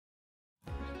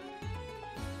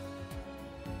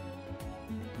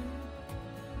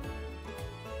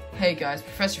Hey guys,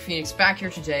 Professor Phoenix back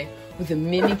here today with the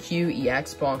Mimikyu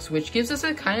EX box, which gives us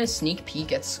a kind of sneak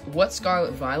peek at what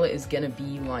Scarlet Violet is gonna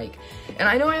be like. And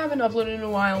I know I haven't uploaded in a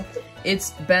while.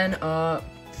 It's been a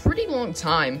pretty long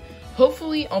time.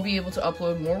 Hopefully I'll be able to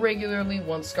upload more regularly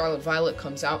once Scarlet Violet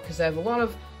comes out, because I have a lot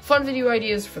of fun video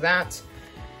ideas for that.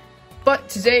 But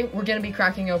today we're going to be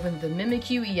cracking open the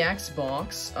Mimikyu EX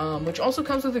box, which also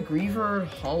comes with a Griever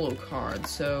holo card.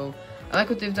 So I like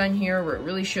what they've done here, where it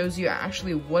really shows you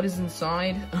actually what is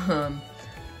inside of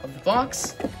the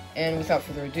box. And without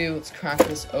further ado, let's crack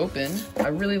this open. I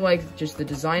really like just the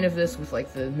design of this with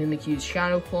like the Mimikyu's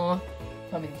Shadow Claw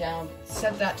coming down.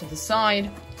 Set that to the side.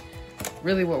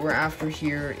 Really what we're after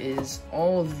here is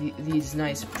all of these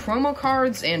nice promo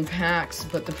cards and packs,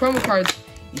 but the promo cards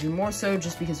even more so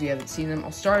just because we haven't seen them.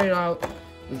 I'll start it out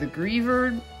with a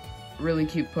Griever, really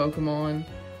cute Pokemon.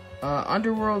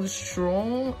 Underworld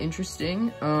Stroll,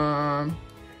 interesting.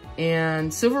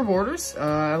 And Silver Borders.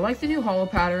 I like the new holo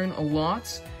pattern a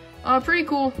lot. Pretty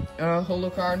cool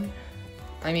holo card.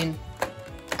 I mean,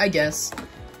 I guess.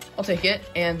 I'll take it.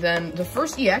 And then the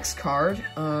first EX card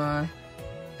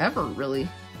ever, really.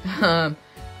 I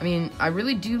mean, I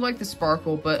really do like the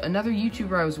Sparkle, but another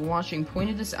YouTuber I was watching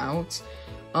pointed this out.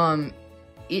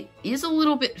 It is a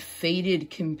little bit faded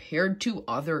compared to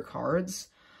other cards.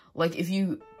 Like, if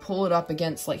you pull it up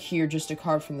against, like, here, just a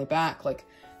card from the back, like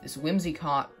this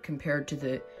Whimsicott compared to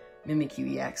the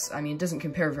Mimikyu EX. I mean, it doesn't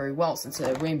compare very well since it's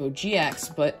a Rainbow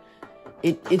GX, but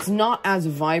it's not as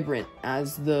vibrant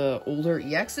as the older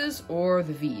EXs or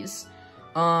the Vs.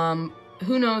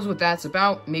 Who knows what that's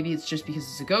about? Maybe it's just because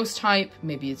it's a ghost type,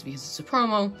 maybe it's because it's a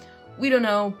promo. We don't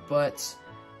know, but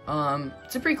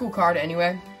it's a pretty cool card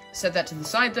anyway. Set that to the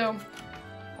side though.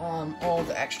 All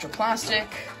the extra plastic.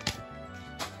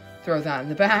 Throw that in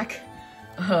the back.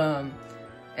 And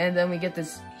then we get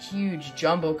this huge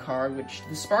jumbo card, which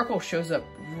the Sparkle shows up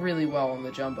really well on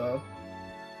the jumbo.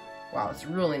 Wow, it's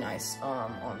really nice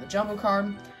on the jumbo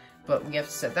card. But we have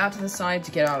to set that to the side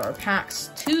to get out our packs.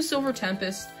 2 Silver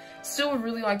Tempest. Still would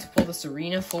really like to pull the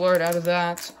Serena full art out of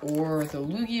that, or the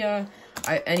Lugia,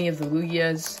 any of the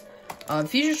Lugias.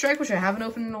 Fusion Strike, which I haven't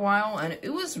opened in a while, and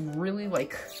it was really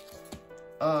like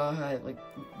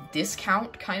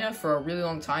discount kind of for a really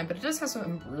long time, but it does have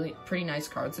some really pretty nice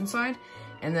cards inside.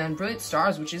 And then Brilliant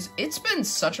Stars, which is, it's been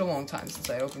such a long time since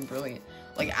I opened Brilliant,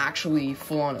 like actually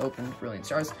full on opened Brilliant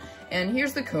Stars. And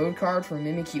here's the code card for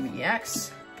Mimikyu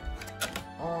EX.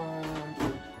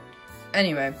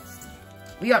 Anyway,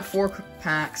 we got 4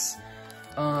 packs.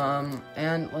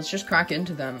 And let's just crack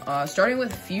into them. Starting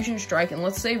with Fusion Strike, and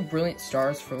let's save Brilliant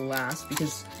Stars for last,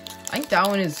 because I think that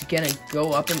one is gonna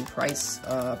go up in price,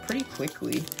 pretty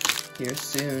quickly here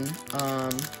soon.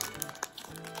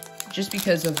 Just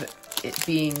because of it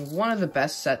being one of the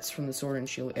best sets from the Sword and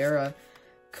Shield era.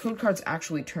 Code cards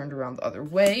actually turned around the other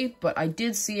way, but I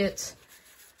did see it,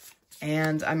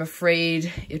 and I'm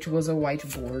afraid it was a white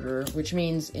border, which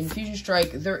means in Fusion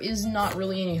Strike, there is not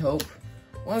really any hope.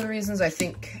 One of the reasons I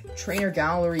think Trainer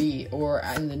Gallery, or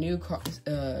in the new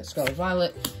Scarlet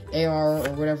Violet, AR,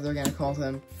 or whatever they're going to call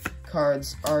them,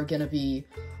 cards are going to be,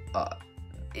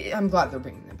 I'm glad they're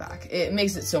bringing them back. It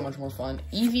makes it so much more fun.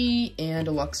 Eevee and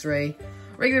a Luxray.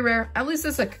 Regular rare, at least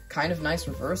it's a kind of nice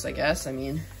reverse, I guess. I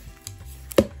mean,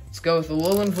 let's go with the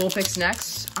Alolan Vulpix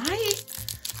next.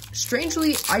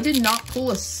 Strangely, I did not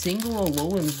pull a single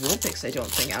Alolan Vulpix, I don't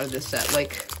think, out of this set.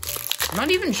 Like, I'm not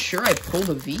even sure I pulled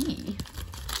a V.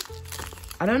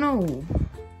 I don't know.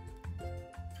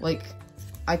 Like,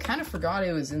 I kind of forgot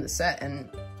it was in the set, and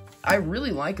I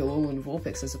really like Alolan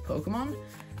Vulpix as a Pokemon,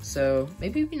 so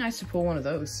maybe it'd be nice to pull one of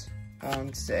those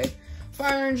today.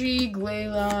 Fire Energy,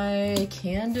 Glalie,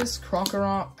 Candace,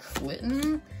 Krokorok,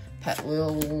 Litten,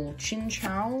 Petlil,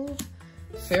 Chinchou,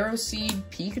 Ferroseed,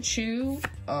 Pikachu.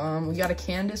 We got a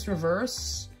Candace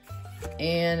reverse,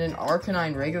 and an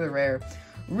Arcanine regular rare.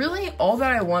 Really, all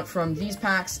that I want from these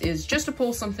packs is just to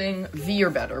pull something V or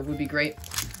better would be great.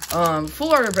 Full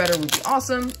art or better would be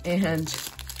awesome, and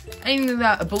anything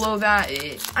that below that,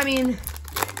 I mean,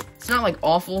 it's not like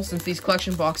awful since these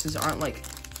collection boxes aren't like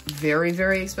very,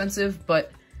 very expensive,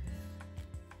 but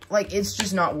like it's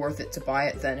just not worth it to buy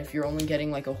it then if you're only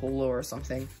getting like a holo or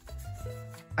something.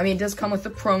 I mean, it does come with the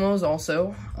promos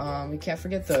also. We can't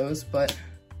forget those, but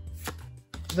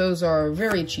those are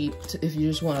very cheap if you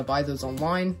just want to buy those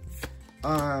online.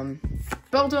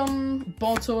 Beldum,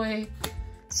 Baltoy,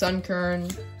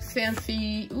 Sunkern,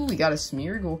 Phanpy. Ooh, we got a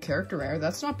Smeargle character rare.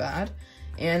 That's not bad.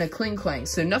 And a Kling Klang.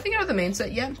 So nothing out of the main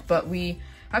set yet, but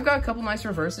I've got a couple nice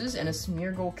reverses and a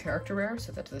Smeargle character rare.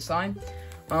 Set that to the side.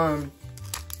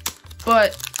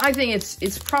 But I think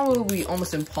it's probably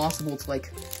almost impossible to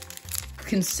like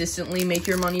consistently make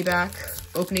your money back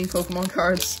opening Pokemon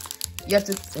cards. You have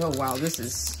to, oh wow, this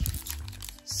is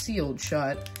sealed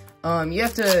shut. You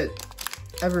have to,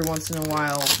 every once in a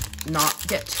while, not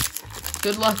get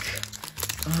good luck.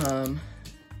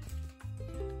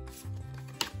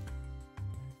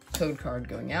 Code card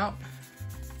going out.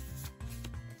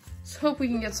 Let's hope we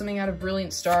can get something out of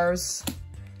Brilliant Stars.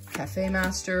 Cafe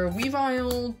Master,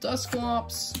 Weavile,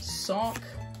 Dusclops, Sock,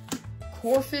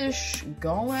 Corfish,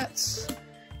 Golets,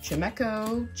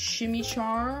 Chimecho,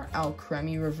 Chimichar,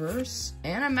 Alcremie Reverse,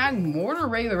 and a Magmortar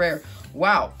regular rare.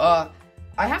 Wow,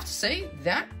 I have to say,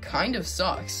 that kind of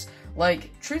sucks. Like,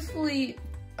 truthfully,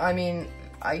 I mean,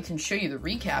 I can show you the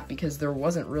recap because there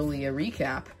wasn't really a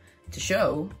recap to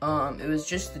show. It was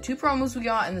just the 2 promos we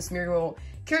got and the Smeargle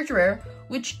character rare,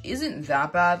 which isn't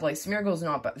that bad. Like, Smeargle's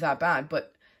not that bad,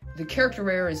 but the character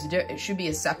rare it should be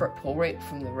a separate pull rate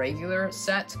from the regular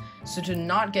set. So to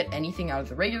not get anything out of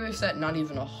the regular set, not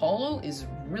even a holo, is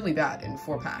really bad in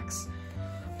 4 packs.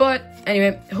 But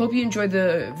anyway, hope you enjoyed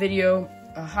the video.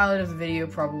 A highlight of the video,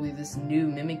 probably this new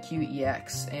Mimikyu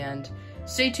EX, and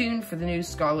stay tuned for the new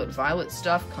Scarlet Violet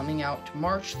stuff coming out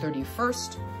March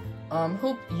 31st.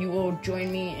 Hope you will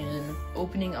join me in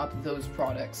opening up those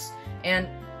products. And,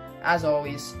 as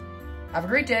always, have a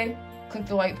great day. Click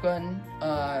the like button,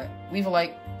 leave a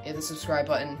like, hit the subscribe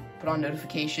button, put on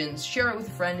notifications, share it with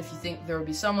a friend if you think there will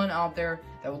be someone out there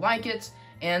that would like it,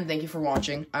 and thank you for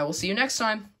watching. I will see you next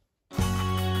time.